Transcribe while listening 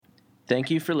Thank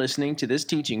you for listening to this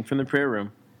teaching from the Prayer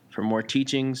Room. For more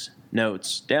teachings,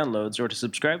 notes, downloads, or to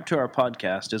subscribe to our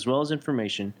podcast, as well as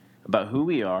information about who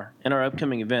we are and our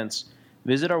upcoming events,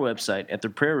 visit our website at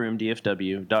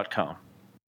theprayerroomdfw.com.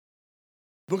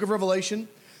 Book of Revelation,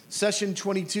 session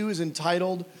 22 is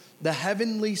entitled The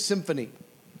Heavenly Symphony.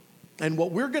 And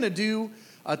what we're going to do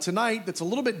tonight that's a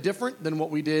little bit different than what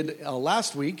we did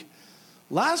last week.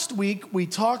 Last week, we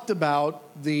talked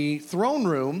about the throne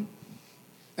room,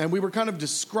 and we were kind of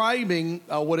describing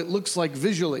what it looks like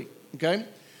visually, okay?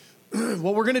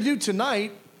 What we're going to do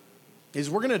tonight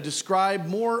is we're going to describe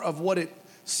more of what it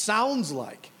sounds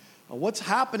like. What's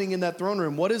happening in that throne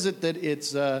room? What is it that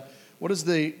it's, what is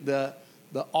the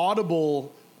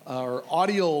audible or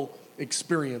audio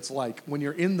experience like when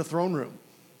you're in the throne room?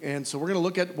 And so we're going to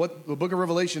look at what the book of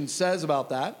Revelation says about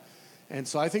that. And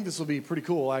so I think this will be pretty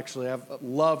cool, actually. I've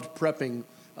loved prepping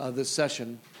this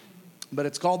session. But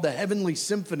it's called the Heavenly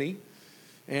Symphony.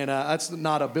 And that's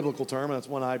not a biblical term. That's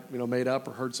one I made up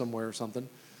or heard somewhere or something.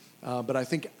 But I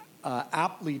think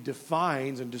aptly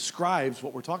defines and describes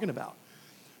what we're talking about.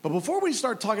 But before we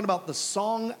start talking about the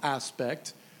song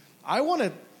aspect, I want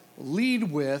to lead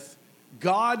with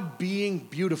God being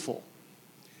beautiful.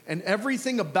 And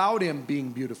everything about him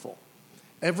being beautiful.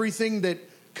 Everything that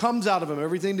comes out of him,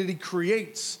 everything that he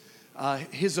creates,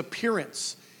 his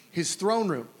appearance, his throne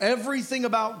room. Everything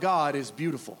about God is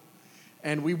beautiful.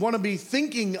 And we want to be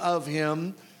thinking of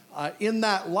him in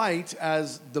that light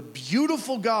as the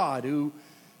beautiful God who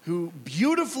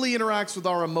beautifully interacts with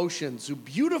our emotions, who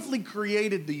beautifully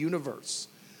created the universe.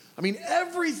 I mean,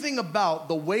 everything about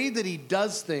the way that he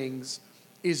does things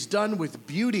is done with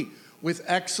beauty, with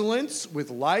excellence, with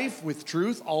life, with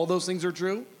truth. All those things are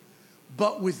true,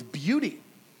 but with beauty.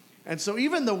 And so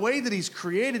even the way that he's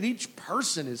created each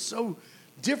person is so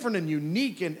different and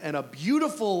unique and a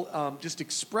beautiful just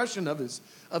expression of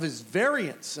his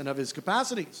variance and of his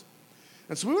capacities.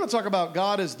 And so we want to talk about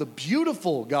God as the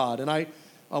beautiful God. And I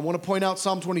want to point out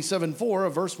Psalm 27:4, a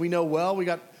verse we know well. We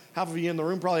got half of you in the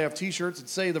room probably have t-shirts that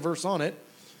say the verse on it.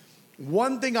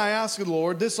 One thing I ask of the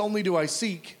Lord, this only do I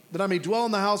seek, that I may dwell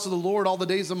in the house of the Lord all the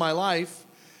days of my life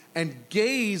and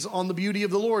gaze on the beauty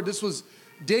of the Lord. This was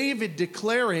David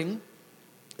declaring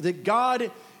that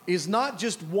God is not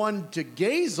just one to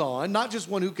gaze on, not just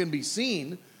one who can be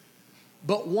seen,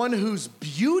 but one whose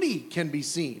beauty can be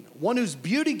seen, one whose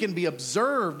beauty can be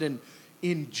observed and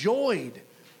enjoyed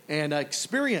and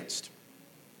experienced.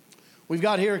 We've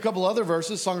got here a couple other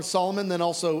verses, Song of Solomon, then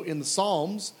also in the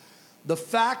Psalms. The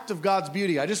fact of God's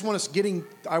beauty. I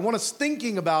want us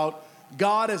thinking about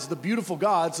God as the beautiful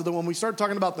God so that when we start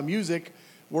talking about the music,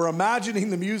 we're imagining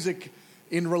the music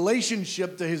in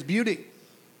relationship to his beauty.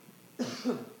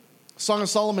 Song of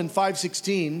Solomon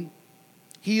 5:16,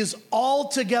 he is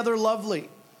altogether lovely.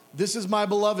 This is my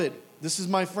beloved. This is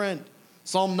my friend.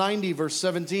 Psalm 90 verse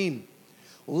 17,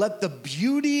 let the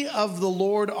beauty of the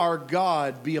Lord our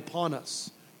God be upon us.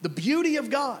 The beauty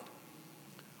of God.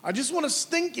 I just want us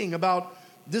thinking about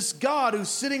this God who's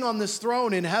sitting on this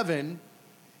throne in heaven.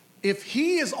 If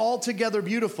he is altogether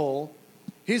beautiful,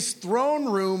 his throne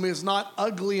room is not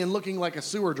ugly and looking like a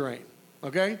sewer drain,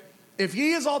 okay? If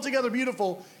he is altogether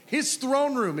beautiful, his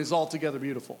throne room is altogether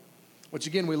beautiful, which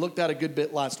again, we looked at a good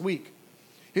bit last week.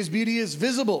 His beauty is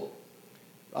visible.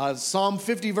 Psalm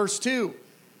 50 verse 2,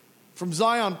 from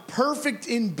Zion, perfect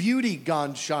in beauty,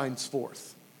 God shines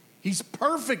forth. He's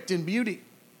perfect in beauty.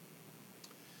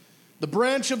 The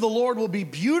branch of the Lord will be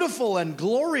beautiful and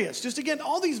glorious. Just again,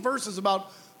 all these verses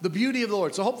about the beauty of the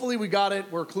Lord. So hopefully we got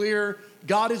it. We're clear.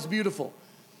 God is beautiful.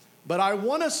 But I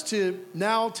want us to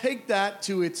now take that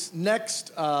to its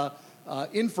next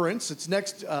inference, its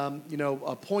next,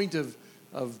 a point of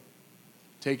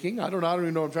taking. I don't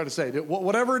even know what I'm trying to say.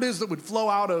 Whatever it is that would flow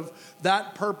out of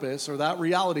that purpose or that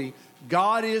reality,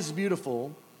 God is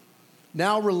beautiful.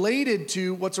 Now related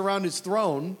to what's around his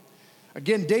throne.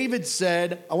 Again, David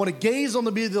said, I want to gaze on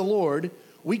the beauty of the Lord.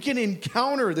 We can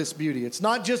encounter this beauty. It's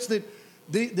not just that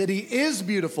he is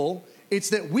beautiful. It's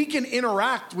that we can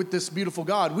interact with this beautiful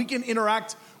God. We can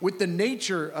interact with the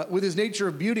nature, with his nature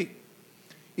of beauty.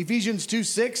 Ephesians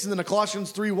 2:6 and then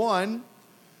Colossians 3:1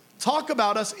 talk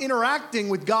about us interacting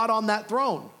with God on that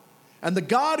throne. And the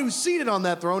God who's seated on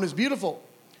that throne is beautiful.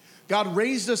 God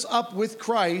raised us up with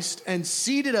Christ and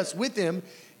seated us with him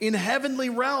in heavenly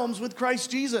realms with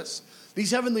Christ Jesus.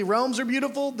 These heavenly realms are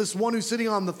beautiful. This one who's sitting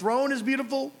on the throne is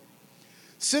beautiful.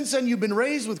 Since then you've been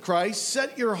raised with Christ,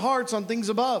 set your hearts on things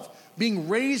above, being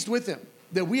raised with him,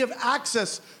 that we have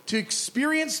access to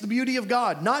experience the beauty of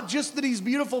God. Not just that he's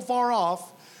beautiful far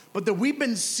off, but that we've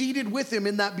been seated with him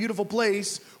in that beautiful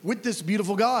place with this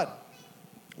beautiful God.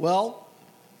 Well,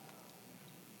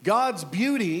 God's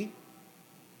beauty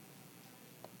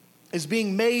is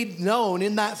being made known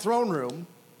in that throne room.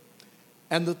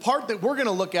 And the part that we're going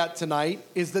to look at tonight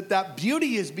is that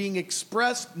beauty is being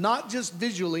expressed not just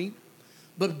visually,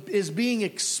 but is being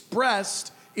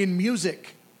expressed in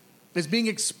music. Is being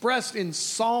expressed in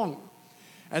song.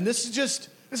 And this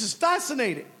is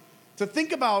fascinating to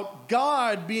think about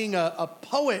God being a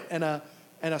poet and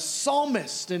a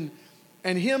psalmist and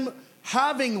him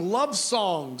having love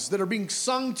songs that are being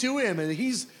sung to him, and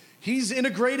he's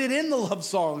integrated in the love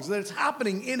songs that it's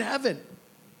happening in heaven.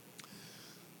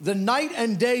 The night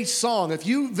and day song. If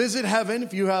you visit heaven,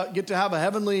 if you get to have a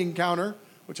heavenly encounter,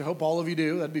 which I hope all of you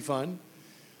do, that'd be fun.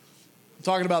 I'm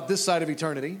talking about this side of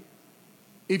eternity.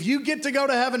 If you get to go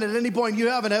to heaven at any point, you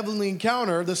have an heavenly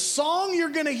encounter, the song you're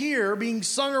going to hear being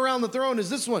sung around the throne is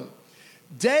this one.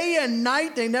 Day and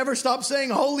night, they never stop saying,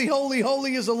 holy, holy,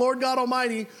 holy is the Lord God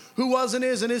Almighty, who was and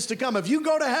is to come. If you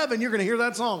go to heaven, you're going to hear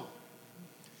that song.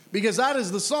 Because that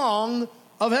is the song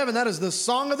of heaven. That is the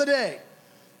song of the day.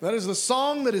 That is the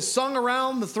song that is sung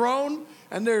around the throne.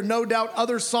 And there are no doubt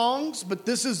other songs, but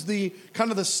this is the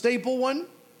kind of the staple one.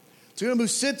 To him who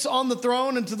sits on the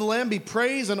throne and to the Lamb be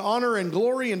praise and honor and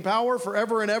glory and power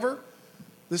forever and ever.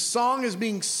 This song is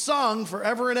being sung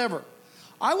forever and ever.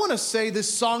 I want to say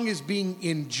this song is being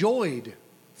enjoyed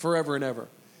forever and ever.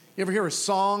 You ever hear a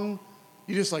song,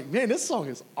 you're just like, man, this song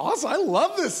is awesome. I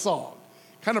love this song.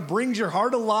 Kind of brings your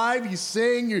heart alive. You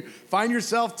sing, you find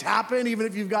yourself tapping, even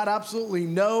if you've got absolutely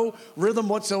no rhythm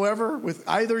whatsoever with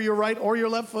either your right or your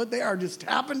left foot. They are just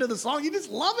tapping to the song. You just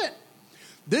love it.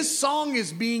 This song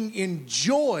is being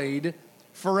enjoyed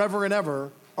forever and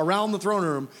ever around the throne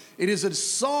room. It is a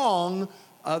song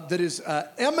that is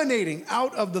emanating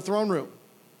out of the throne room.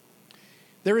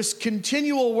 There is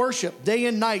continual worship, day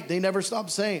and night. They never stop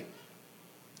saying.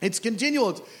 It's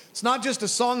continual. It's not just a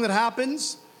song that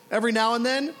happens every now and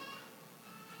then.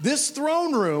 This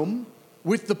throne room,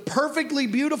 with the perfectly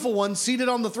beautiful one seated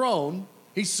on the throne,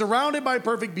 he's surrounded by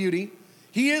perfect beauty.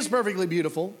 He is perfectly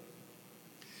beautiful.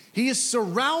 He is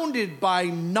surrounded by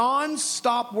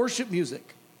non-stop worship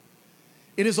music.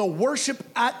 It is a worship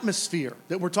atmosphere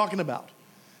that we're talking about.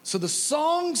 So the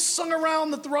songs sung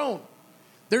around the throne,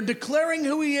 they're declaring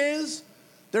who he is.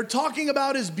 They're talking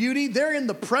about his beauty. They're in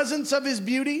the presence of his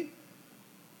beauty. Have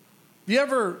you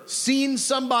ever seen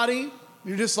somebody,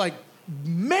 you're just like,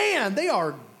 man, they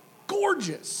are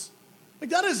gorgeous. Like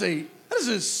that is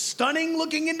a stunning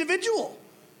looking individual.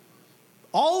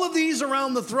 All of these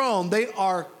around the throne, they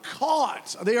are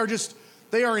caught. They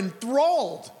are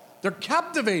enthralled. They're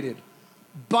captivated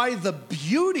by the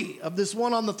beauty of this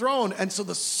one on the throne. And so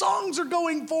the songs are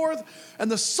going forth,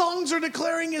 and the songs are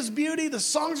declaring his beauty. The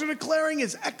songs are declaring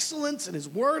his excellence and his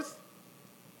worth.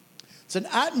 It's an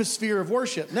atmosphere of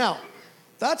worship. Now,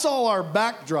 that's all our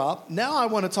backdrop. Now I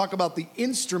want to talk about the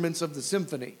instruments of the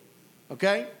symphony.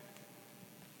 Okay?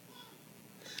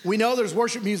 We know there's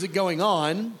worship music going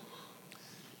on.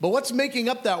 But what's making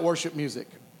up that worship music?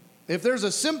 If there's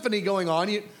a symphony going on,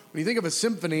 when you think of a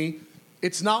symphony,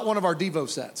 it's not one of our Devo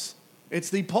sets. It's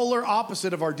the polar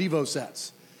opposite of our Devo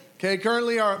sets. Okay,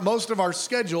 currently most of our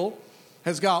schedule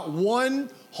has got one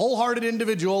wholehearted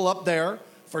individual up there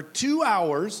for 2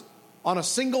 hours on a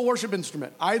single worship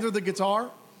instrument, either the guitar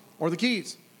or the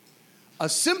keys. A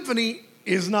symphony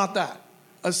is not that.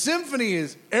 A symphony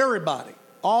is everybody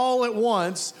all at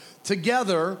once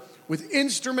together with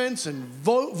instruments and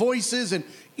voices and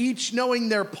each knowing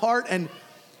their part. And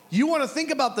you want to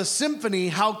think about the symphony,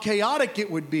 how chaotic it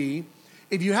would be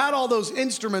if you had all those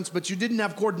instruments, but you didn't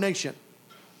have coordination.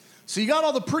 So you got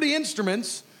all the pretty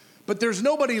instruments, but there's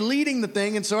nobody leading the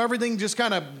thing, and so everything just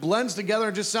kind of blends together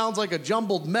and just sounds like a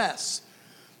jumbled mess.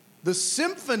 The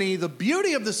symphony, the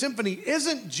beauty of the symphony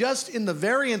isn't just in the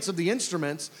variance of the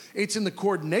instruments, it's in the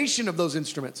coordination of those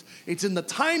instruments. It's in the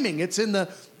timing, it's in the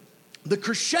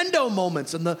crescendo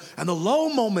moments and the low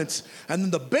moments and then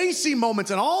the bassy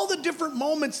moments and all the different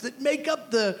moments that make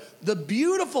up the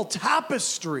beautiful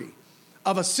tapestry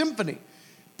of a symphony.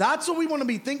 That's what we want to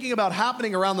be thinking about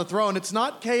happening around the throne. It's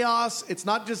not chaos. It's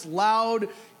not just loud,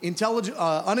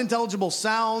 unintelligible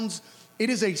sounds.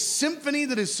 It is a symphony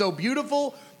that is so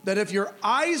beautiful that if your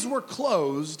eyes were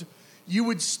closed, you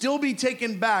would still be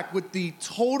taken back with the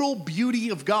total beauty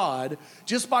of God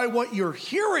just by what you're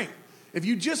hearing. If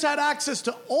you just had access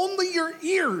to only your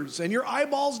ears and your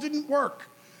eyeballs didn't work,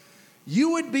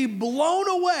 you would be blown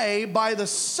away by the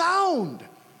sound,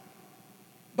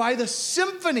 by the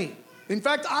symphony. In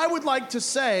fact, I would like to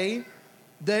say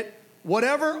that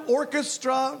whatever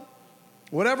orchestra,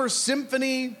 whatever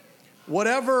symphony,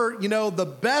 whatever,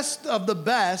 the best of the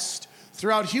best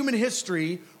throughout human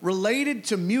history related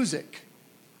to music,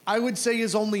 I would say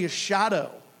is only a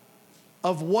shadow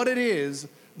of what it is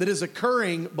that is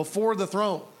occurring before the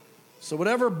throne. So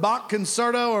whatever Bach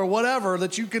concerto or whatever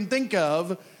that you can think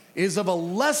of is of a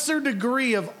lesser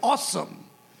degree of awesome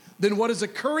than what is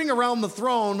occurring around the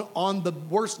throne on the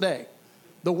worst day.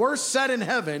 The worst set in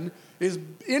heaven is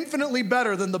infinitely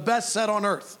better than the best set on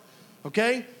earth.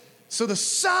 Okay? So the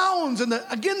sounds and the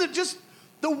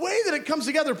way that it comes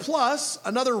together, plus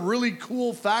another really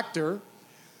cool factor,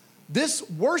 this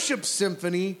worship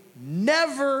symphony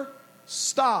never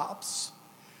stops.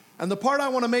 And the part I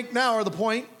want to make now, or the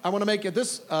point I want to make at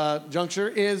this juncture,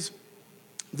 is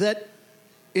that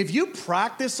if you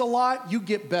practice a lot, you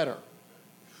get better.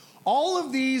 All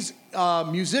of these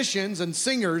musicians and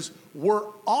singers were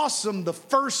awesome the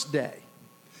first day,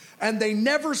 and they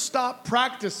never stopped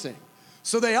practicing.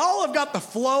 So they all have got the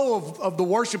flow of the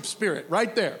worship spirit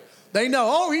right there. They know,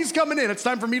 oh, he's coming in. It's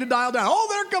time for me to dial down. Oh,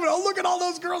 they're coming. Oh, look at all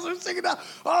those girls that are singing down.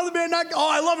 Oh, the man,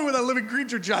 I love it when that living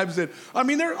creature chimes in. I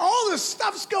mean, all this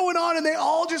stuff's going on, and they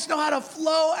all just know how to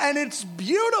flow, and it's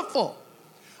beautiful.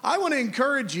 I want to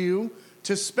encourage you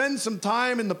to spend some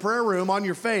time in the prayer room on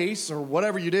your face, or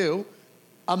whatever you do,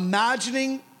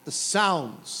 imagining the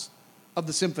sounds of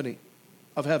the symphony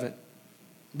of heaven,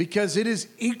 because it is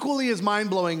equally as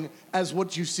mind-blowing as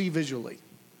what you see visually.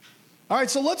 All right,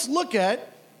 so let's look at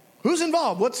who's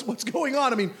involved? What's going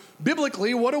on? I mean,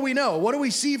 biblically, what do we know? What do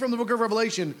we see from the book of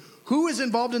Revelation? Who is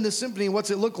involved in this symphony, and what's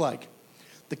it look like?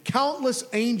 The countless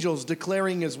angels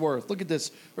declaring his worth. Look at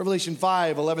this, Revelation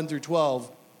 5, 11 through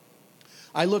 12.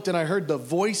 I looked and I heard the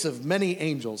voice of many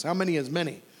angels. How many is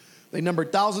many? They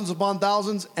numbered thousands upon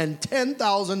thousands and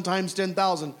 10,000 times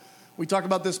 10,000. We talked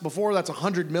about this before. That's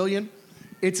 100 million.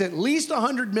 It's at least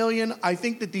 100 million. I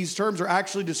think that these terms are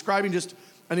actually describing just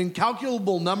an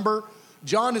incalculable number.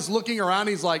 John is looking around.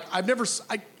 He's like, I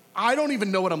don't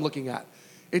even know what I'm looking at.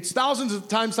 It's thousands of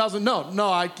times thousand.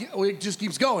 It just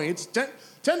keeps going. It's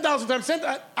 10,000 times 10,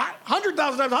 100,000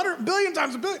 times 100, billion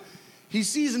times a billion. He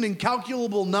sees an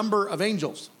incalculable number of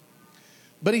angels.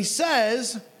 But he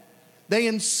says they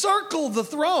encircle the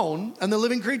throne and the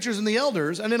living creatures and the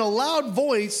elders, and in a loud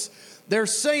voice, they're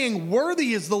saying,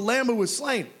 worthy is the Lamb who was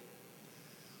slain.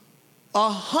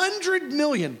 100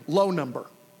 million, low number.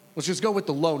 Let's just go with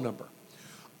the low number.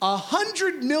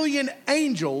 100 million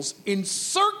angels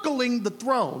encircling the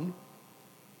throne,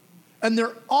 and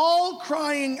they're all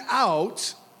crying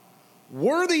out,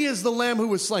 worthy is the Lamb who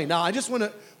was slain. Now, I just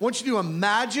want you to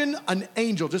imagine an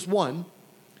angel, just one,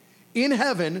 in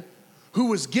heaven who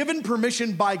was given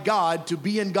permission by God to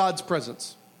be in God's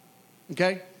presence.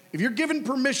 Okay? If you're given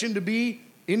permission to be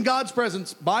in God's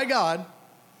presence by God,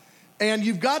 and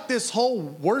you've got this whole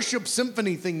worship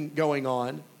symphony thing going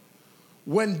on,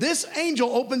 when this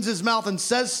angel opens his mouth and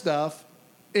says stuff,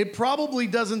 it probably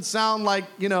doesn't sound like,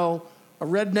 a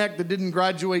redneck that didn't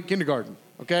graduate kindergarten,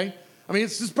 okay? I mean,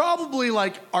 it's just probably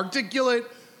like articulate.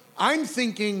 I'm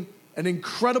thinking an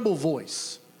incredible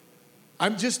voice.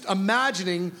 I'm just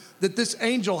imagining that this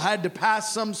angel had to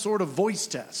pass some sort of voice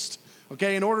test,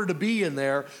 okay, in order to be in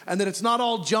there, and that it's not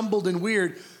all jumbled and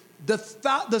weird. The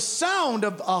sound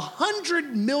of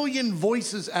 100 million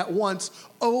voices at once,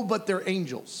 but they're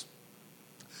angels.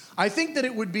 I think that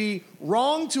it would be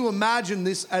wrong to imagine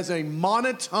this as a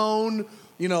monotone,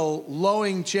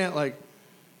 lowing chant, like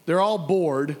they're all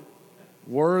bored.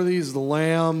 Worthy is the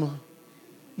Lamb,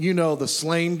 the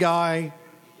slain guy.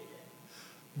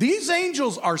 These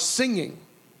angels are singing.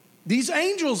 These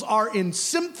angels are in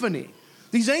symphony.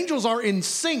 These angels are in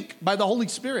sync by the Holy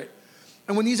Spirit.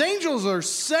 And when these angels are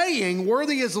saying,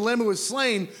 worthy is the Lamb who was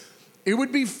slain, it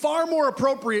would be far more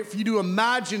appropriate for you to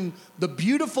imagine the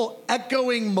beautiful,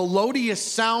 echoing, melodious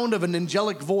sound of an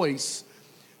angelic voice.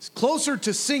 It's closer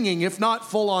to singing, if not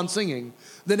full-on singing,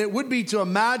 than it would be to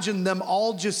imagine them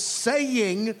all just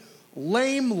saying,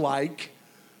 lame-like,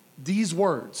 these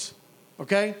words.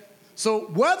 Okay? So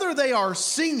whether they are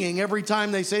singing every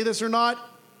time they say this or not,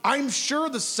 I'm sure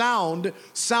the sound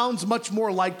sounds much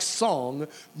more like song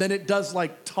than it does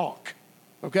like talk.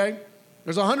 Okay?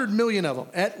 There's 100 million of them,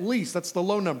 at least. That's the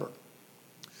low number.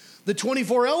 The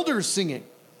 24 elders singing.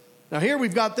 Now here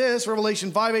we've got this,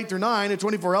 Revelation 5, 8 through 9. The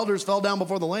 24 elders fell down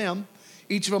before the Lamb.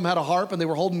 Each of them had a harp, and they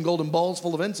were holding golden bowls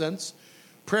full of incense,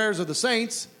 prayers of the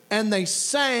saints, and they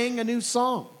sang a new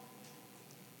song.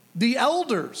 The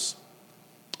elders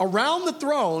around the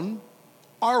throne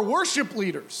are worship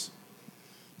leaders.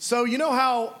 So you know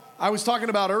how I was talking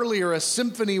about earlier, a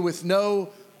symphony with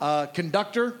no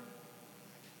conductor?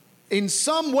 In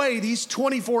some way, these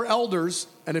 24 elders,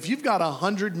 and if you've got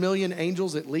 100 million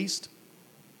angels at least,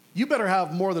 you better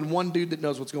have more than one dude that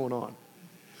knows what's going on.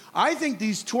 I think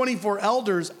these 24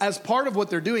 elders, as part of what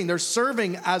they're doing, they're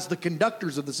serving as the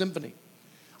conductors of the symphony.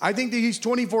 I think that these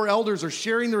 24 elders are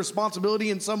sharing the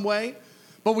responsibility in some way,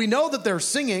 but we know that they're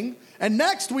singing, and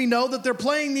next we know that they're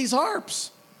playing these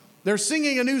harps. They're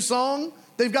singing a new song.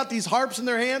 They've got these harps in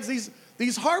their hands.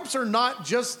 These harps are not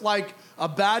just like a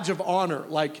badge of honor.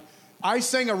 Like, I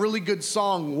sang a really good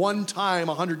song one time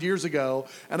 100 years ago,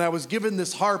 and I was given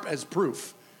this harp as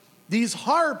proof. These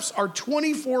harps are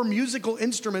 24 musical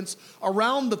instruments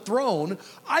around the throne.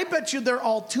 I bet you they're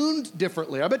all tuned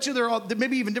differently. I bet you they're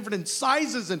maybe even different in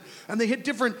sizes, and they hit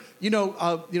different,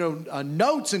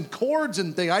 notes and chords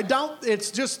and things. I doubt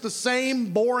it's just the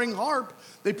same boring harp.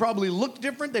 They probably look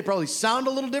different. They probably sound a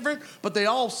little different, but they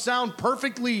all sound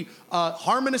perfectly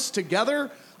harmonious together.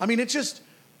 I mean, this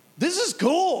is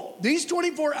cool. These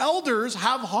 24 elders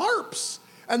have harps,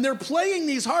 and they're playing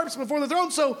these harps before the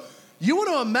throne. So you want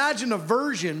to imagine a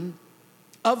version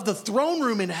of the throne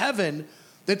room in heaven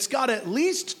that's got at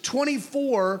least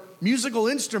 24 musical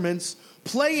instruments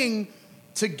playing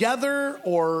together,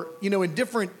 or, in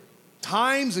different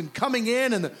times and coming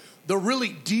in, and the really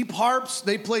deep harps,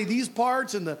 they play these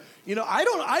parts, and I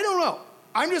don't know.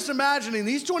 I'm just imagining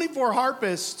these 24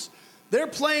 harpists, they're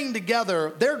playing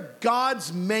together. They're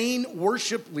God's main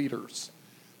worship leaders.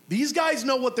 These guys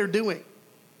know what they're doing.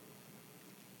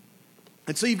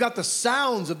 And so you've got the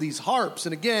sounds of these harps.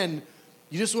 And again,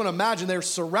 you just want to imagine they're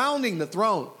surrounding the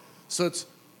throne. So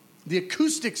the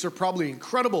acoustics are probably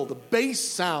incredible. The bass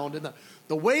sound and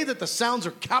the way that the sounds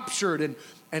are captured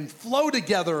and flow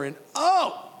together. And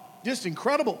just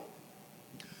incredible.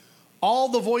 All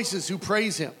the voices who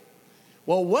praise him.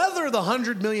 Well, whether the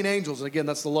 100 million angels, and again,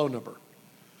 that's the low number,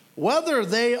 whether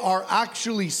they are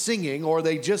actually singing or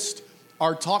they just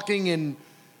are talking in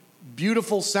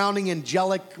beautiful sounding,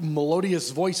 angelic,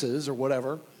 melodious voices or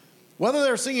whatever, whether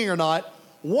they're singing or not,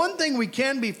 one thing we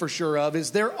can be for sure of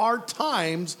is there are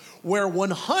times where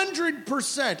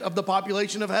 100% of the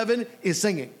population of heaven is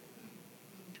singing.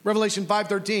 Revelation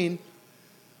 5:13,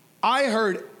 I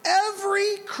heard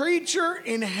every creature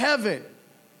in heaven,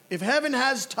 if heaven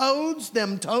has toads,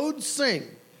 them toads sing.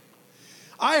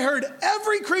 I heard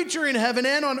every creature in heaven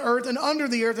and on earth and under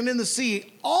the earth and in the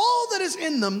sea, all that is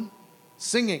in them,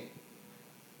 singing.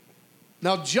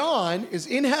 Now, John is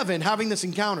in heaven having this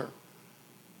encounter.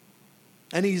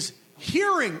 And he's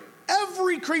hearing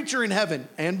every creature in heaven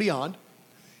and beyond,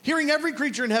 hearing every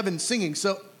creature in heaven singing.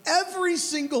 So every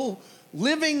single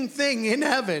living thing in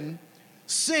heaven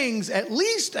sings, at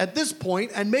least at this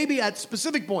point, and maybe at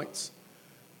specific points.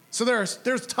 So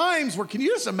there's times where, can you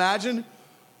just imagine,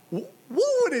 what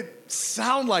would it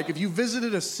sound like if you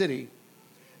visited a city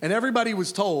and everybody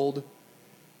was told,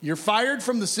 you're fired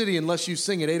from the city unless you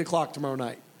sing at 8 o'clock tomorrow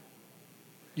night.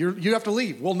 You have to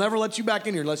leave. We'll never let you back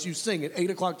in here unless you sing at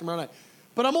 8 o'clock tomorrow night.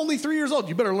 But I'm only 3 years old.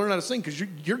 You better learn how to sing because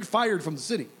you're fired from the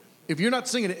city if you're not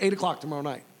singing at 8 o'clock tomorrow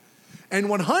night. And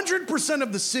 100%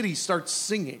 of the city starts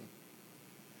singing.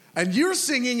 And you're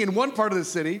singing in one part of the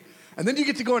city, and then you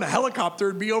get to go in a helicopter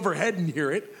and be overhead and hear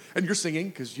it, and you're singing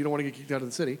because you don't want to get kicked out of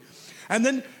the city. And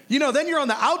then, then you're on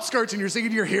the outskirts and you're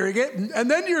singing, you're hearing it. And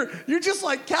then you're just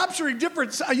like capturing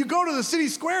different, you go to the city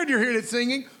square and you're hearing it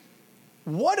singing.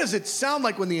 What does it sound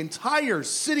like when the entire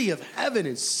city of heaven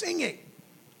is singing?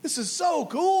 This is so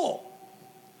cool.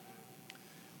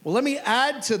 Well, let me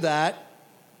add to that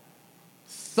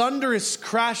thunderous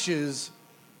crashes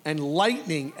and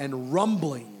lightning and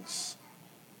rumblings.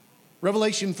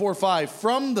 Revelation 4:5,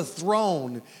 from the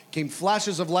throne came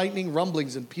flashes of lightning,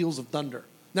 rumblings, and peals of thunder.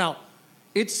 Now,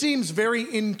 it seems very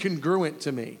incongruent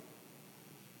to me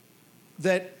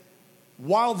that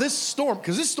while this storm,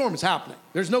 because this storm is happening,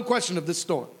 there's no question of this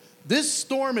storm. This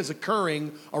storm is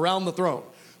occurring around the throne.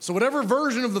 So whatever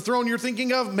version of the throne you're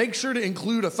thinking of, make sure to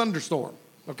include a thunderstorm,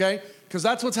 okay? Because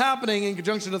that's what's happening in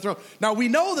conjunction to the throne. Now, we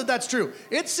know that that's true.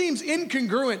 It seems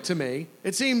incongruent to me.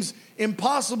 It seems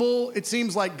impossible. It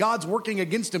seems like God's working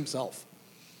against himself.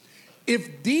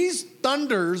 If these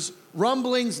thunders,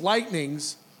 rumblings,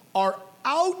 lightnings are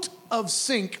out of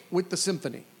sync with the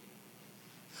symphony,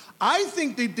 I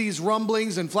think that these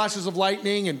rumblings and flashes of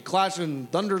lightning and clash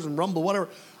and thunders and rumble, whatever,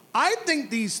 I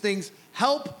think these things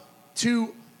help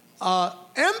to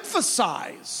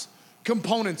emphasize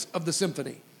components of the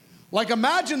symphony. Like,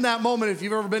 imagine that moment if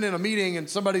you've ever been in a meeting and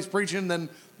somebody's preaching, then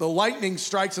the lightning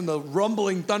strikes and the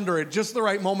rumbling thunder at just the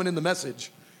right moment in the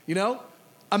message,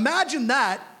 Imagine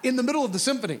that in the middle of the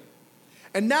symphony.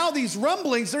 And now these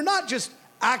rumblings, they're not just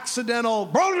accidental,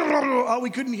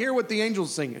 we couldn't hear what the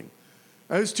angels singing.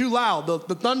 It was too loud.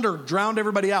 The thunder drowned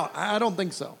everybody out. I don't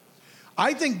think so.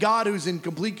 I think God, who's in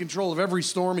complete control of every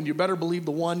storm, and you better believe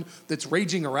the one that's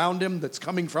raging around him, that's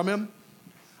coming from him,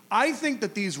 I think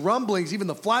that these rumblings, even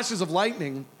the flashes of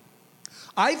lightning,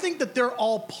 I think that they're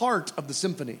all part of the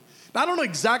symphony. Now, I don't know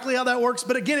exactly how that works,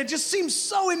 but again, it just seems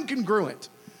so incongruent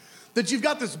that you've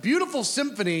got this beautiful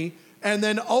symphony and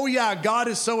then, oh yeah, God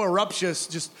is so eruptious,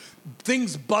 just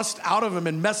things bust out of him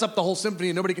and mess up the whole symphony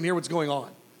and nobody can hear what's going on.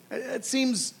 It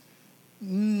seems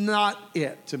not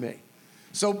it to me.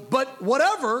 So, but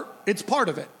whatever, it's part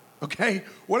of it, okay?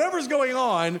 Whatever's going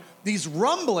on, these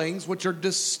rumblings, which are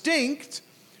distinct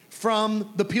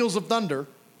from the peals of thunder.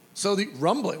 So the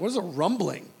rumbling, what is a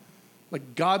rumbling?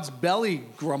 Like God's belly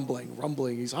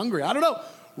rumbling, he's hungry. I don't know.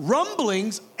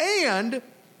 Rumblings and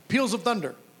peals of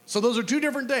thunder. So those are two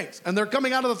different things. And they're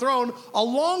coming out of the throne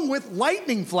along with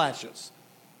lightning flashes.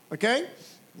 Okay?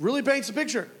 Really paints a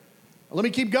picture. Let me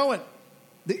keep going.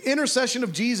 The intercession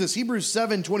of Jesus, Hebrews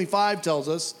 7:25 tells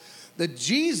us that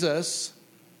Jesus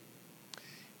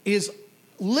is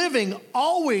living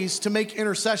always to make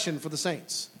intercession for the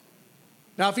saints.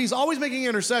 Now, if he's always making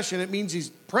intercession, it means he's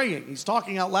praying, he's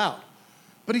talking out loud.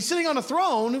 But he's sitting on a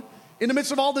throne in the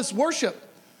midst of all this worship.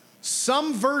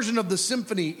 Some version of the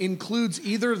symphony includes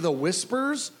either the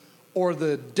whispers or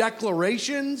the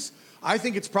declarations. I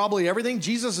think it's probably everything.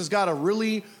 Jesus has got a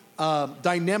really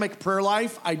dynamic prayer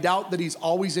life. I doubt that he's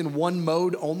always in one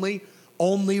mode only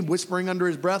whispering under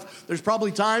his breath. There's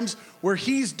probably times where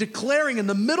he's declaring in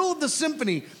the middle of the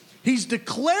symphony, he's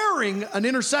declaring an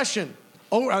intercession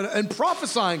and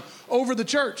prophesying over the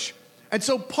church. And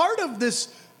so part of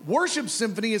this worship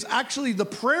symphony is actually the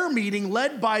prayer meeting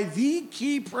led by the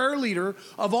key prayer leader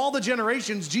of all the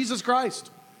generations, Jesus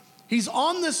Christ. He's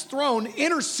on this throne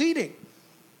interceding.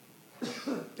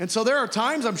 And so there are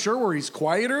times, I'm sure, where he's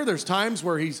quieter. There's times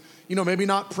where he's, maybe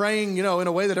not praying, in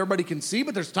a way that everybody can see,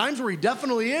 but there's times where he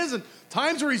definitely is and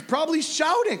times where he's probably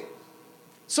shouting.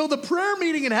 So the prayer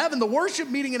meeting in heaven, the worship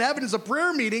meeting in heaven is a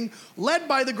prayer meeting led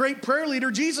by the great prayer leader,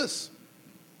 Jesus.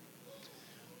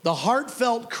 The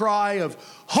heartfelt cry of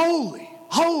holy,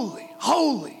 holy,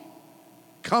 holy,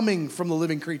 coming from the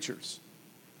living creatures.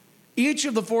 Each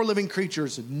of the four living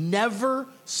creatures never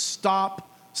stop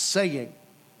saying.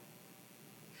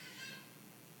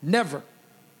 Never.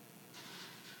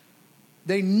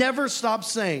 They never stop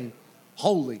saying,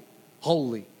 holy,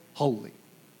 holy, holy.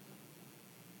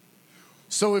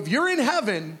 So if you're in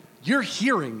heaven, you're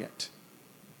hearing it.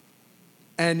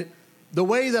 And the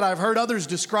way that I've heard others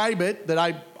describe it, that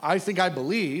I think I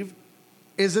believe,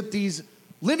 is that these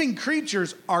living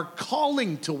creatures are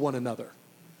calling to one another.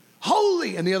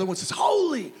 Holy! And the other one says,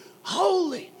 holy,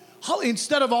 holy, holy.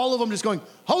 Instead of all of them just going,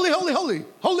 holy, holy, holy,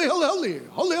 holy, holy, holy,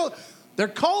 holy, holy. They're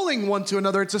calling one to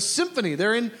another. It's a symphony.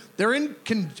 They're in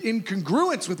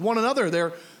congruence with one another.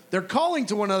 They're calling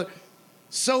to one another.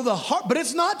 So the heart, but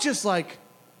it's not just like,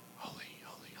 holy,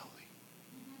 holy, holy.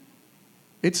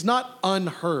 It's not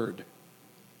unheard.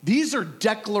 These are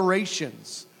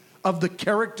declarations of the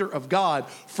character of God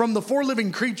from the four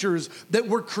living creatures that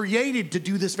were created to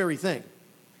do this very thing.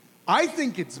 I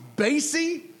think it's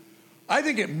bassy. I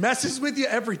think it messes with you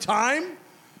every time.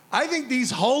 I think these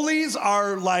holies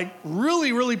are like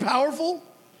really, really powerful.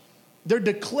 They're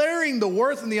declaring the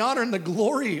worth and the honor and the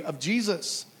glory of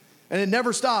Jesus. And it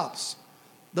never stops.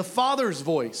 The Father's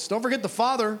voice. Don't forget the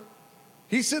Father.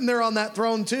 He's sitting there on that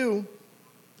throne too.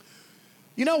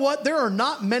 You know what? There are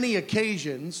not many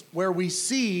occasions where we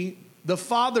see the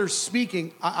Father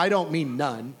speaking. I don't mean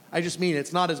none. I just mean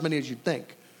it's not as many as you'd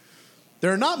think.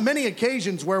 There are not many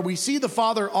occasions where we see the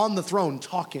Father on the throne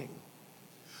talking.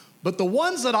 But the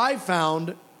ones that I've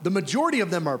found, the majority of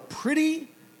them are pretty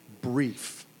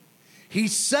brief. He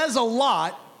says a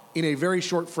lot in a very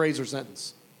short phrase or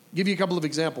sentence. I'll give you a couple of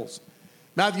examples.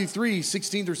 Matthew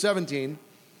 3:16-17.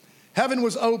 Heaven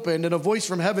was opened, and a voice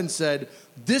from heaven said,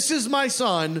 "This is my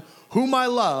Son, whom I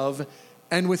love,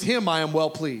 and with him I am well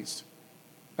pleased."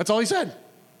 That's all he said.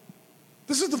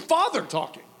 This is the Father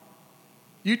talking.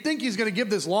 You'd think he's going to give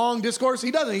this long discourse.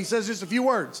 He doesn't. He says just a few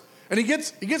words. And he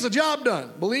gets the job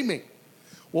done, believe me.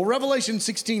 Well, Revelation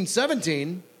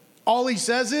 16:17, all he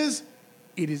says is,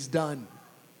 "It is done."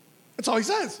 That's all he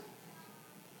says.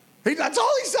 That's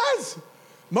all he says.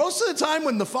 Most of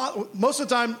the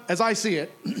time, as I see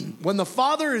it, when the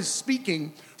Father is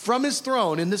speaking from his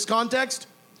throne in this context,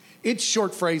 it's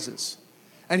short phrases.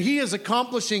 And he is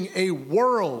accomplishing a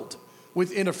world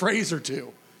within a phrase or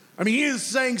two. I mean, he is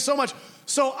saying so much.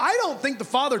 So I don't think the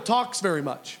Father talks very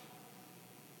much.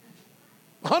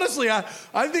 Honestly, I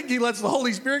think he lets the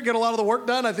Holy Spirit get a lot of the work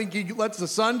done. I think he lets the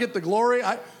Son get the glory.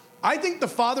 I think the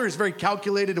Father is very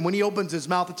calculated, and when he opens his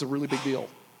mouth, it's a really big deal.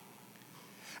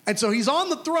 And so he's on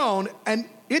the throne, and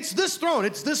it's this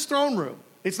throne room.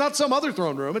 It's not some other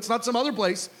throne room. It's not some other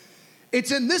place.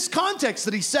 It's in this context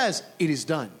that he says, "It is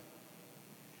done."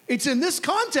 It's in this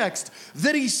context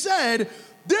that he said,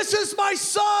 "This is my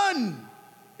son,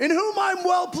 in whom I'm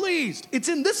well pleased." It's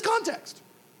in this context.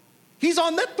 He's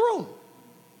on that throne,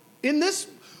 in this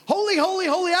holy, holy,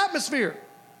 holy atmosphere.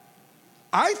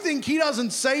 I think he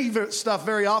doesn't say stuff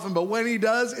very often, but when he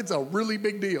does, it's a really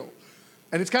big deal.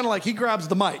 And it's kind of like he grabs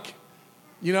the mic,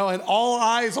 and all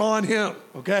eyes on him,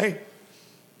 okay?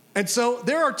 And so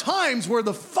there are times where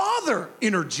the Father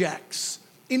interjects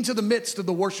into the midst of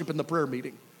the worship and the prayer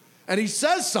meeting. And he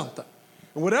says something.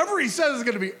 And whatever he says is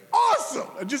going to be awesome.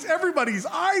 And just everybody's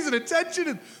eyes and attention.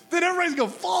 And then everybody's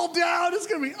going to fall down. It's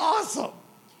going to be awesome.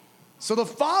 So the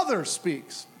Father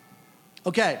speaks.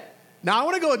 Okay, now I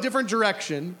want to go a different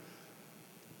direction.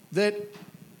 That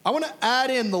I want to add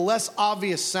in the less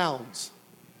obvious sounds.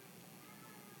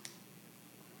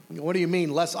 What do you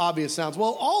mean, less obvious sounds?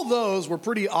 Well, all those were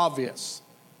pretty obvious.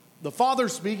 The Father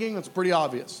speaking, that's pretty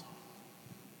obvious.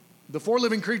 The four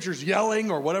living creatures yelling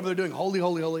or whatever they're doing, holy,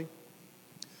 holy, holy.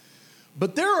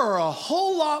 But there are a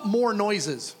whole lot more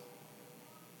noises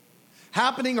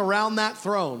happening around that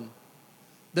throne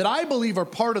that I believe are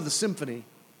part of the symphony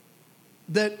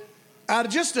that at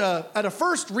a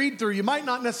first read through, you might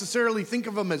not necessarily think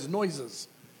of them as noises.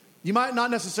 You might not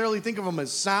necessarily think of them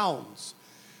as sounds.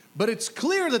 But it's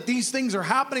clear that these things are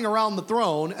happening around the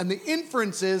throne, and the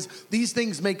inference is these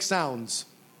things make sounds.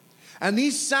 And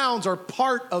these sounds are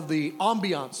part of the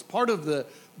ambiance, part of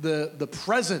the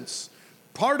presence,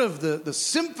 part of the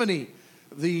symphony,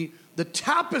 the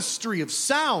tapestry of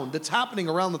sound that's happening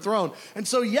around the throne. And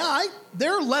so,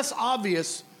 they're less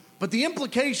obvious, but the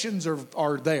implications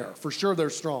are there. For sure, they're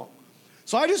strong.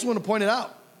 So I just want to point it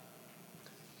out.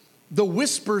 The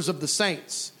whispers of the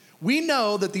saints. We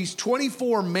know that these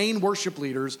 24 main worship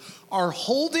leaders are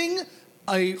holding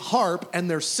a harp and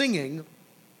they're singing,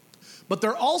 but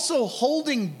they're also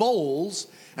holding bowls,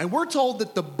 and we're told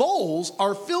that the bowls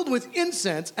are filled with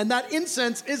incense, and that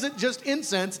incense isn't just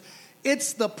incense,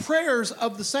 it's the prayers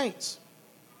of the saints.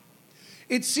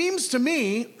 It seems to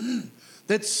me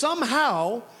that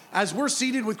somehow, as we're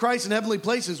seated with Christ in heavenly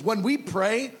places, when we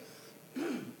pray,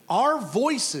 our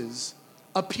voices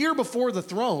appear before the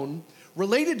throne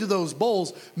related to those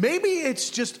bowls. Maybe it's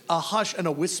just a hush and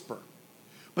a whisper,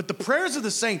 but the prayers of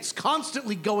the saints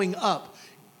constantly going up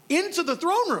into the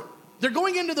throne room. They're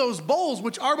going into those bowls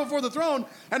which are before the throne.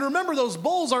 And remember, those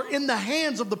bowls are in the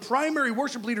hands of the primary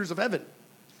worship leaders of heaven.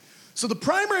 So the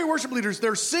primary worship leaders,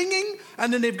 they're singing,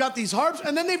 and then they've got these harps,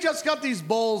 and then they've just got these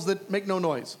bowls that make no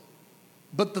noise.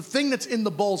 But the thing that's in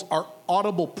the bowls are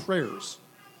audible prayers.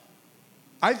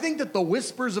 I think that the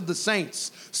whispers of the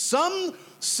saints,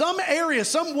 some area,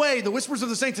 some way, the whispers of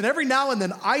the saints, and every now and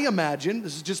then I imagine,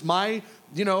 this is just my,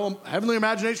 heavenly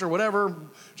imagination or whatever,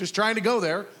 just trying to go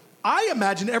there. I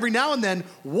imagine every now and then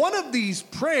one of these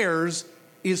prayers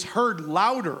is heard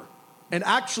louder and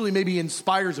actually maybe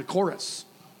inspires a chorus.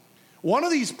 One of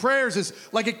these prayers is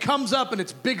like it comes up and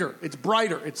it's bigger, it's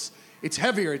brighter, it's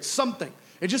heavier, it's something.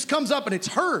 It just comes up and it's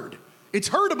heard. It's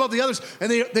heard above the others,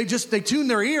 and they tune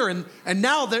their ear, and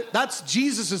now that's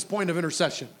Jesus' point of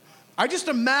intercession. I just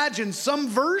imagine some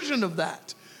version of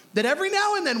that every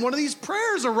now and then one of these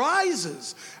prayers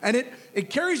arises, and it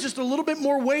carries just a little bit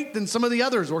more weight than some of the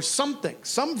others, or something,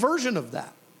 some version of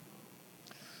that.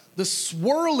 The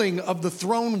swirling of the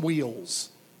throne wheels.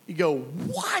 You go,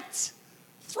 what?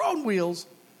 Throne wheels?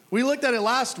 We looked at it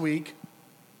last week.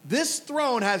 This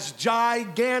throne has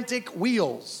gigantic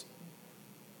wheels.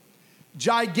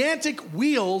 Gigantic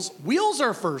wheels. Wheels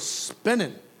are for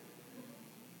spinning.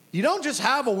 You don't just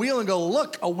have a wheel and go,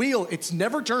 look, a wheel. It's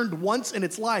never turned once in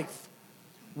its life.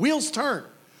 Wheels turn.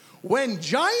 When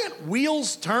giant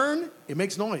wheels turn, it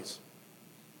makes noise.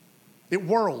 It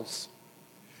whirls.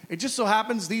 It just so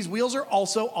happens these wheels are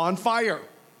also on fire.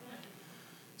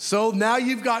 So now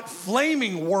you've got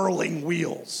flaming, whirling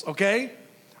wheels, okay?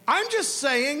 I'm just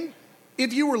saying,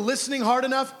 if you were listening hard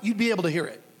enough, you'd be able to hear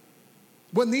it.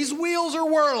 When these wheels are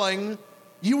whirling,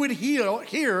 you would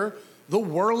hear the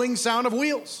whirling sound of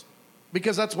wheels,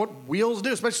 because that's what wheels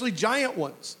do, especially giant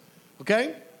ones,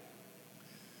 okay?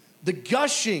 The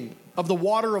gushing of the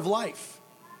water of life.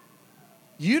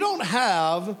 You don't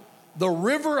have the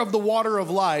river of the water of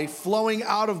life flowing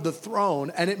out of the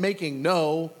throne and it making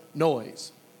no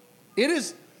noise.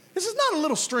 This is not a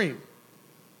little stream.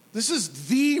 This is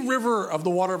the river of the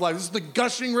water of life. This is the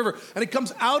gushing river, and it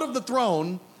comes out of the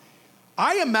throne.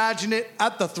 I imagine it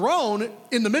at the throne,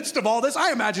 in the midst of all this,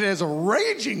 I imagine it as a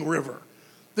raging river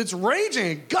that's raging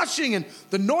and gushing, and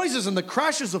the noises and the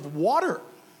crashes of water.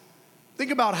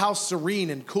 Think about how serene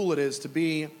and cool it is to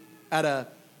be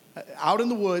out in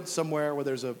the woods somewhere where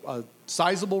there's a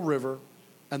sizable river,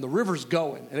 and the river's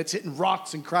going, and it's hitting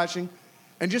rocks and crashing.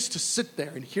 and just to sit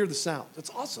there and hear the sounds. It's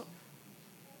awesome.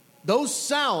 Those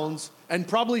sounds, and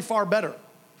probably far better,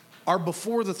 are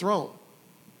before the throne.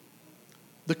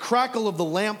 The crackle of the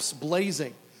lamps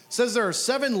blazing. It says there are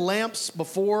 7 lamps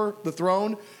before the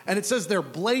throne, and it says they're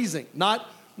blazing, not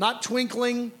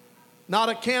twinkling, not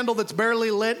a candle that's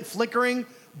barely lit and flickering,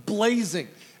 blazing.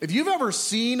 If you've ever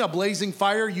seen a blazing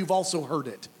fire, you've also heard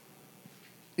it.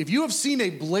 If you have seen a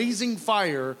blazing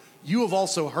fire, you have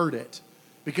also heard it.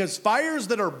 Because fires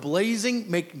that are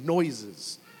blazing make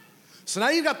noises. So now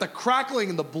you've got the crackling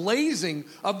and the blazing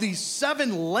of these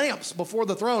 7 lamps before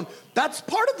the throne. That's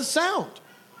part of the sound.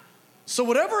 So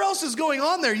whatever else is going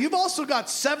on there, you've also got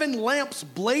 7 lamps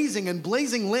blazing, and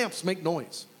blazing lamps make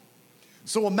noise.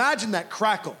 So imagine that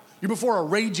crackle. You're before a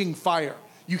raging fire.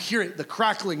 You hear it, the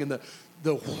crackling and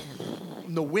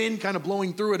the wind kind of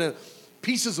blowing through it, and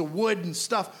pieces of wood and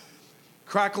stuff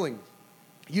crackling.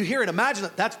 You hear it. Imagine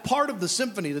that. That's part of the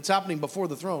symphony that's happening before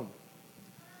the throne.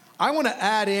 I want to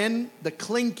add in the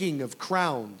clinking of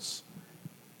crowns.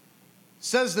 It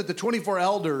says that the 24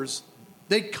 elders,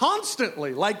 they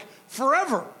constantly, like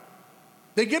forever,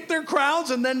 they get their crowns,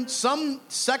 and then some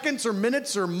seconds or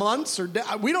minutes or months, or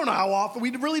we don't know how often, we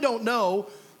really don't know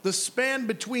the span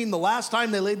between the last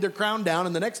time they laid their crown down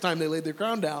and the next time they laid their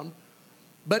crown down.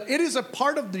 But it is a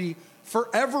part of the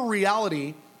forever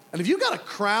reality. And if you got a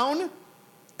crown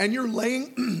and you're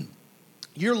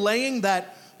laying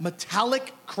that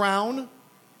metallic crown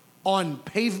on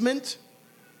pavement,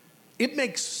 it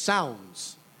makes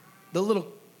sounds. The little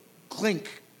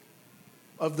clink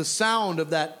of the sound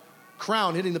of that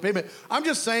crown hitting the pavement. I'm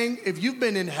just saying, if you've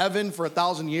been in heaven for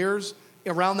 1,000 years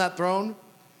around that throne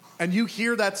and you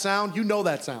hear that sound, you know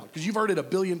that sound because you've heard it 1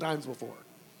 billion times before.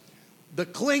 The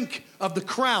clink of the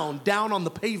crown down on the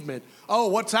pavement. Oh,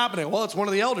 what's happening? Well, it's one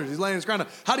of the elders. He's laying his crown down.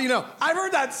 How do you know? I've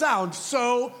heard that sound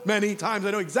so many times.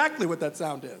 I know exactly what that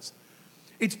sound is.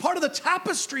 It's part of the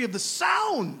tapestry of the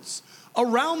sounds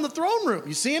around the throne room.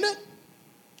 You seeing it?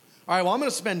 All right, well, I'm going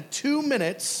to spend 2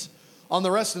 minutes on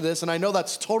the rest of this, and I know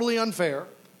that's totally unfair,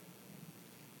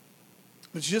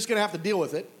 but you're just going to have to deal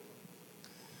with it.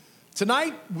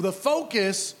 Tonight, the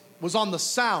focus was on the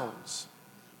sounds.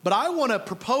 But I want to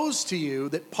propose to you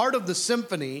that part of the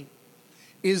symphony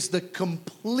is the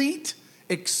complete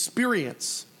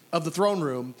experience of the throne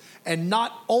room and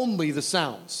not only the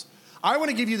sounds. I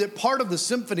want to give you that part of the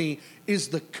symphony is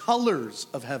the colors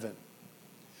of heaven.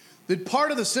 That part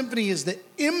of the symphony is the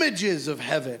images of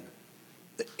heaven.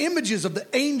 The images of the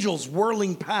angels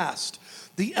whirling past.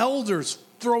 The elders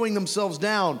throwing themselves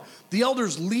down. The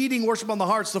elders leading worship on the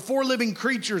hearts. The 4 living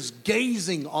creatures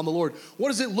gazing on the Lord. What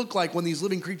does it look like when these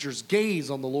living creatures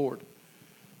gaze on the Lord?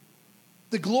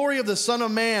 The glory of the Son of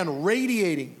Man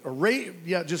radiating,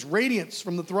 just radiance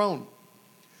from the throne.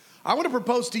 I want to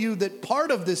propose to you that part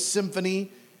of this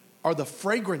symphony are the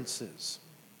fragrances.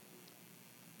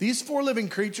 These 4 living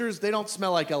creatures, they don't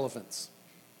smell like elephants.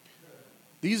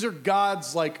 These are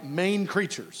God's main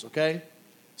creatures, okay?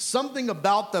 Something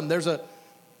about them,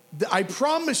 I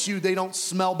promise you they don't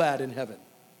smell bad in heaven.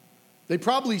 They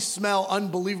probably smell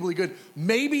unbelievably good.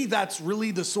 Maybe that's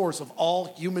really the source of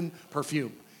all human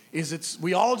perfume.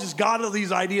 We all just got all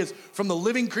these ideas from the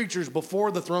living creatures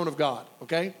before the throne of God,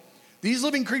 okay? These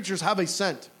living creatures have a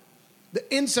scent.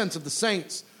 The incense of the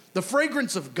saints, the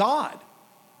fragrance of God,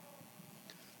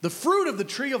 the fruit of the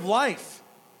tree of life,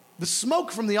 the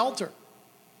smoke from the altar,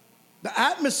 the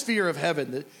atmosphere of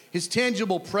heaven, his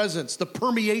tangible presence, the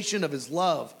permeation of his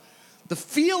love, the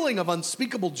feeling of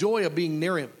unspeakable joy of being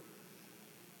near him,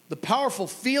 the powerful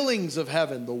feelings of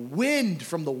heaven, the wind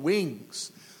from the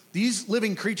wings. These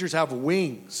living creatures have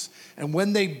wings, and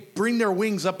when they bring their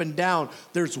wings up and down,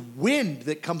 there's wind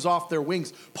that comes off their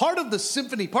wings. Part of the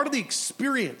symphony, part of the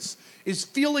experience is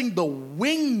feeling the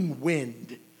wing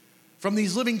wind from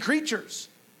these living creatures.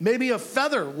 Maybe a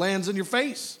feather lands in your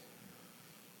face.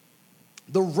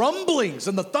 The rumblings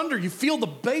and the thunder, you feel the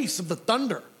bass of the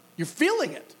thunder. You're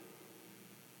feeling it.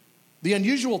 The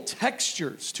unusual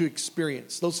textures to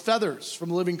experience, those feathers from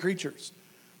the living creatures,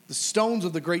 the stones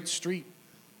of the great street,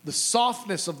 the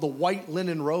softness of the white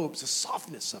linen robes, the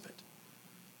softness of it,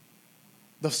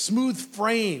 the smooth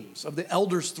frames of the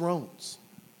elders' thrones.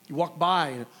 You walk by,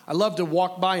 and I love to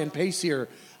walk by and pace here,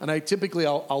 and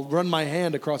I'll run my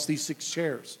hand across these 6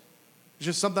 chairs. It's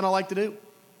just something I like to do.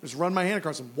 Just run my hand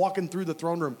across them, walking through the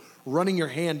throne room, running your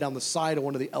hand down the side of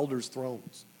one of the elders'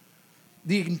 thrones.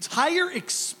 The entire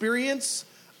experience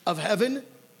of heaven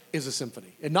is a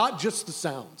symphony, and not just the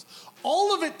sounds.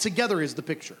 All of it together is the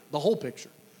picture, the whole picture.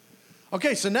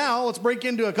 Okay, so now let's break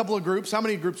into a couple of groups. How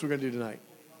many groups are we going to do tonight?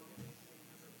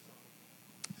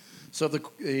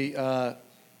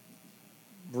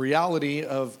 reality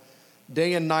of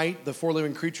day and night, the four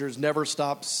living creatures never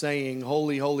stop saying,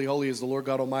 holy, holy, holy is the Lord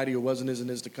God Almighty who was and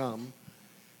is to come.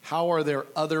 How are there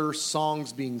other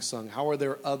songs being sung? How are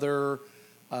there other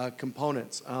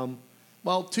components?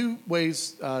 Well, two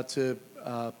ways to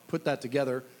put that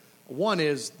together. One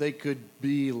is they could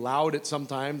be loud at some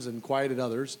times and quiet at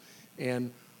others.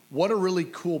 And what a really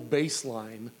cool bass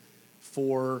line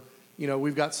for,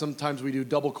 we've got sometimes we do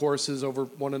double choruses over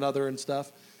one another and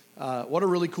stuff. What a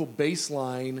really cool bass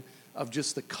line of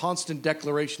just the constant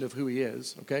declaration of who he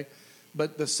is, okay?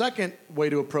 But the second way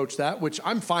to approach that, which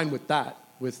I'm fine with that,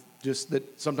 with just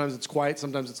that sometimes it's quiet,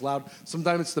 sometimes it's loud,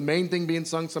 sometimes it's the main thing being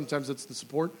sung, sometimes it's the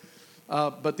support.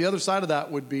 But the other side of that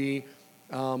would be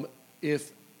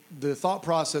if the thought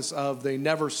process of they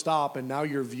never stop and now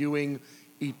you're viewing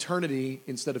eternity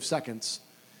instead of seconds.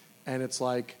 And it's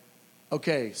like,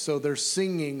 okay, so they're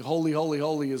singing, holy, holy,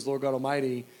 holy is Lord God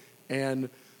Almighty, and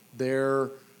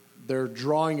they're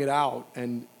drawing it out,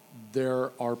 and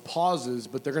there are pauses,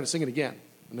 but they're going to sing it again.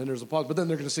 And then there's a pause, but then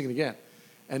they're going to sing it again.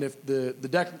 And if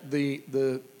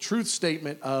the truth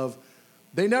statement of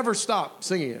they never stop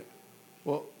singing it,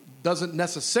 well, doesn't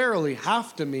necessarily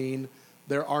have to mean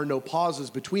there are no pauses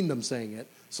between them saying it,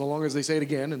 so long as they say it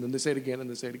again, and then they say it again, and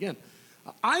they say it again.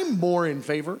 I'm more in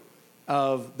favor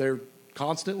of their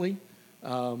constantly,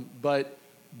 but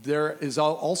there is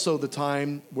also the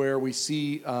time where we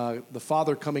see the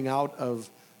Father coming out of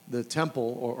the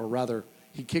temple, or rather,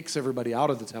 he kicks everybody out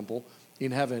of the temple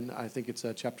in heaven. I think it's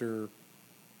chapter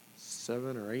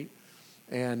 7 or 8.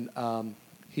 And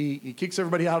he kicks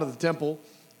everybody out of the temple,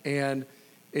 and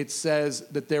it says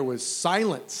that there was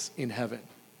silence in heaven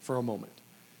for a moment.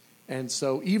 And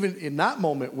so even in that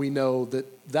moment, we know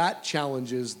that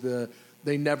challenges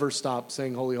they never stop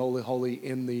saying holy, holy, holy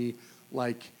in the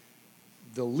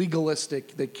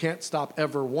legalistic, they can't stop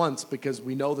ever once, because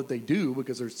we know that they do,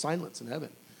 because there's silence in heaven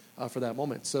for that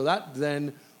moment. So that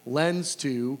then lends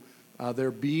to there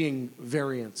being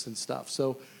variance and stuff.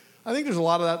 So I think there's a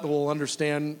lot of that we'll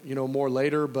understand, more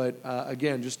later. But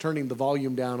again, just turning the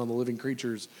volume down on the living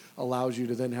creatures allows you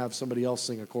to then have somebody else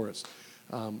sing a chorus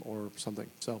or something.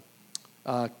 So,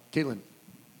 Caitlin.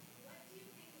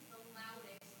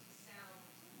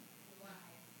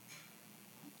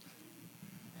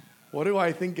 What do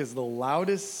I think is the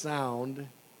loudest sound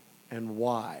and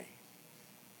why?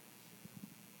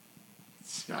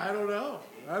 I don't know.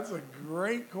 That's a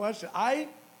great question. I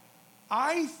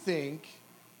think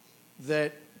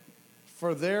that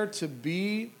for there to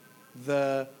be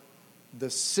the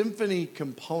symphony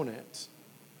component,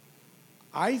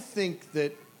 I think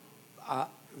that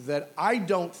I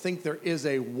don't think there is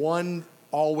a one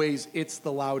always it's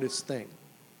the loudest thing.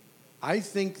 I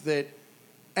think that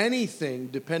anything,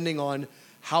 depending on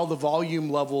how the volume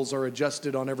levels are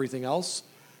adjusted on everything else,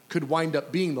 could wind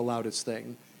up being the loudest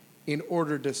thing in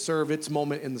order to serve its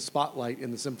moment in the spotlight in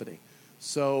the symphony.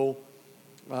 So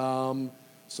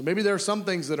maybe there are some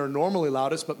things that are normally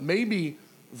loudest, but maybe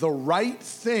the right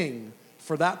thing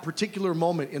for that particular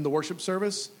moment in the worship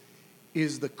service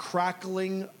is the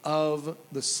crackling of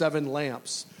the 7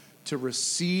 lamps to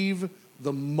receive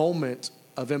the moment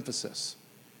of emphasis.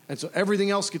 And so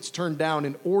everything else gets turned down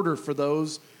in order for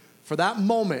that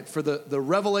moment, for the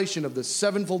revelation of the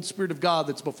sevenfold Spirit of God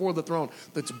that's before the throne,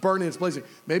 that's burning, it's blazing.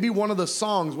 Maybe one of the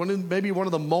songs, maybe one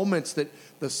of the moments that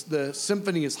the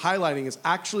symphony is highlighting is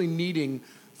actually needing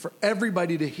for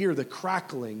everybody to hear the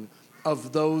crackling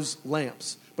of those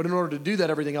lamps. But in order to do that,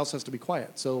 everything else has to be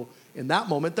quiet. So in that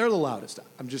moment, they're the loudest.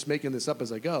 I'm just making this up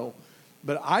as I go.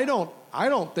 But I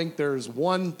don't think there's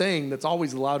one thing that's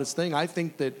always the loudest thing. I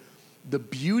think that the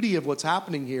beauty of what's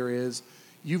happening here is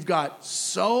you've got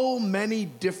so many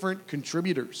different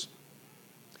contributors.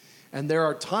 And there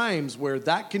are times where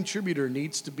that contributor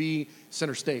needs to be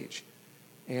center stage.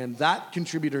 And that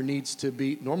contributor needs to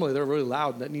be, normally they're really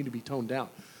loud, and that need to be toned down.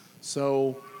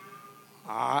 So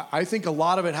I think a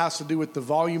lot of it has to do with the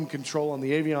volume control on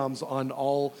the Avions on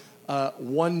all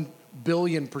 1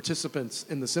 billion participants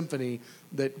in the symphony,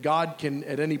 that God can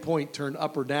at any point turn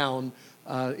up or down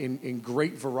in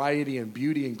great variety and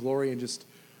beauty and glory. And just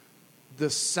the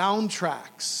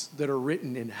soundtracks that are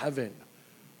written in heaven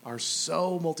are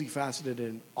so multifaceted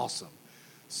and awesome.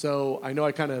 So I know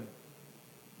I kind of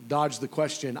dodged the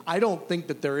question. I don't think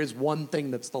that there is one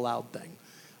thing that's the loud thing.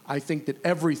 I think that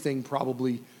everything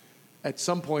probably at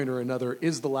some point or another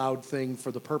is the loud thing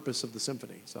for the purpose of the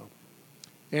symphony. So,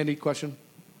 Andy, question?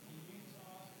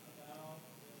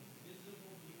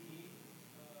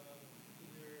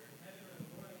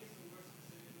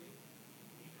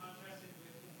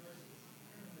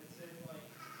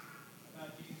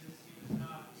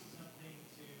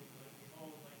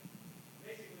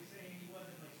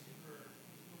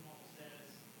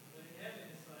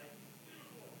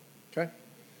 Okay.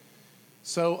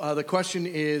 So the question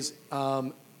is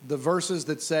the verses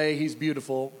that say he's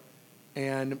beautiful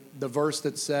and the verse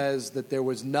that says that there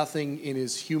was nothing in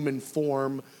his human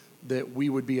form that we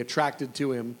would be attracted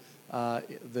to him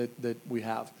that we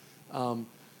have.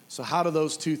 So how do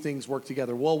those two things work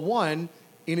together? Well, one,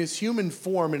 in his human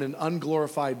form in an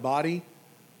unglorified body,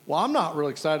 well, I'm not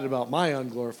really excited about my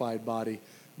unglorified body,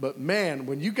 but man,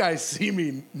 when you guys see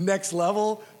me next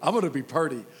level, I'm going to be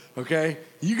purty, okay?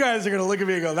 You guys are going to look at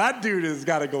me and go, that dude has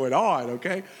got it going on,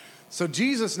 okay? So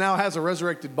Jesus now has a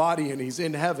resurrected body and he's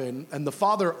in heaven, and the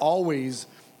Father always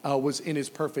was in his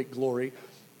perfect glory.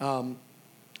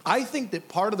 I think that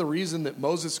part of the reason that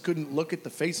Moses couldn't look at the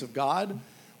face of God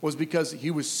was because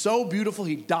he was so beautiful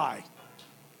he'd die.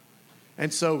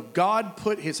 And so God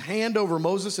put his hand over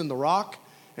Moses in the rock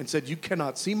and said, you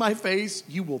cannot see my face,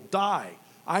 you will die.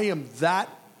 I am that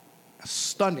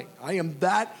stunning. I am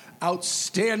that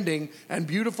outstanding and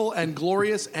beautiful and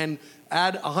glorious, and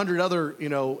add 100 other,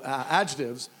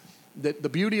 adjectives, that the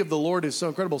beauty of the Lord is so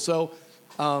incredible. So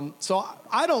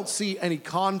I don't see any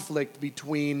conflict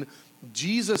between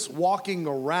Jesus walking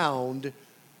around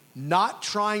not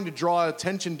trying to draw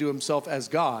attention to himself as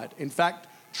God. In fact,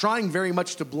 trying very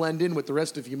much to blend in with the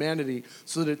rest of humanity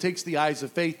so that it takes the eyes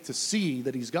of faith to see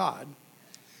that he's God.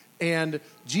 And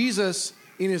Jesus,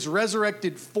 in his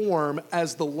resurrected form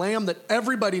as the Lamb that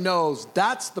everybody knows,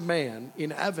 that's the man in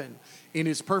heaven, in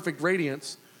his perfect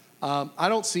radiance. I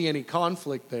don't see any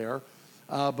conflict there.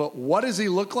 But what does he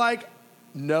look like?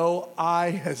 No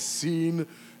eye has seen,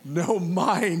 no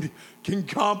mind can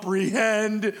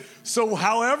comprehend. So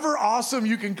however awesome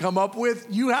you can come up with,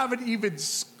 you haven't even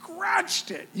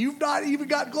scratched it. You've not even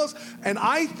gotten close. And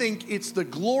I think it's the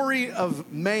glory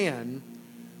of man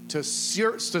to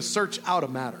search out a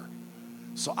matter.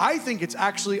 So I think it's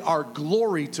actually our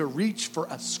glory to reach for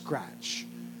a scratch.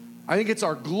 I think it's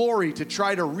our glory to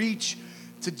try to reach,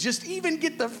 to just even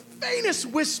get the faintest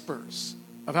whispers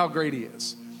of how great he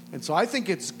is. And so I think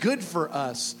it's good for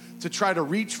us to try to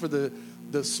reach for the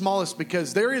smallest,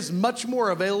 because there is much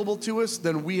more available to us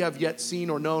than we have yet seen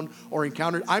or known or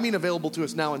encountered. I mean available to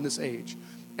us now in this age.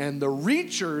 And the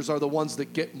reachers are the ones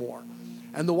that get more.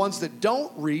 And the ones that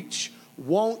don't reach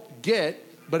won't get,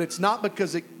 but it's not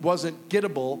because it wasn't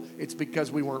gettable, it's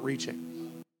because we weren't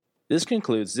reaching. This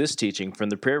concludes this teaching from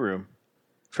the prayer room.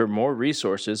 For more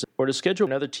resources or to schedule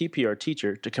another TPR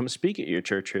teacher to come speak at your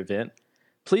church or event,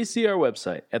 please see our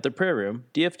website at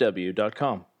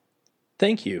theprayerroomdfw.com.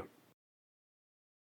 Thank you.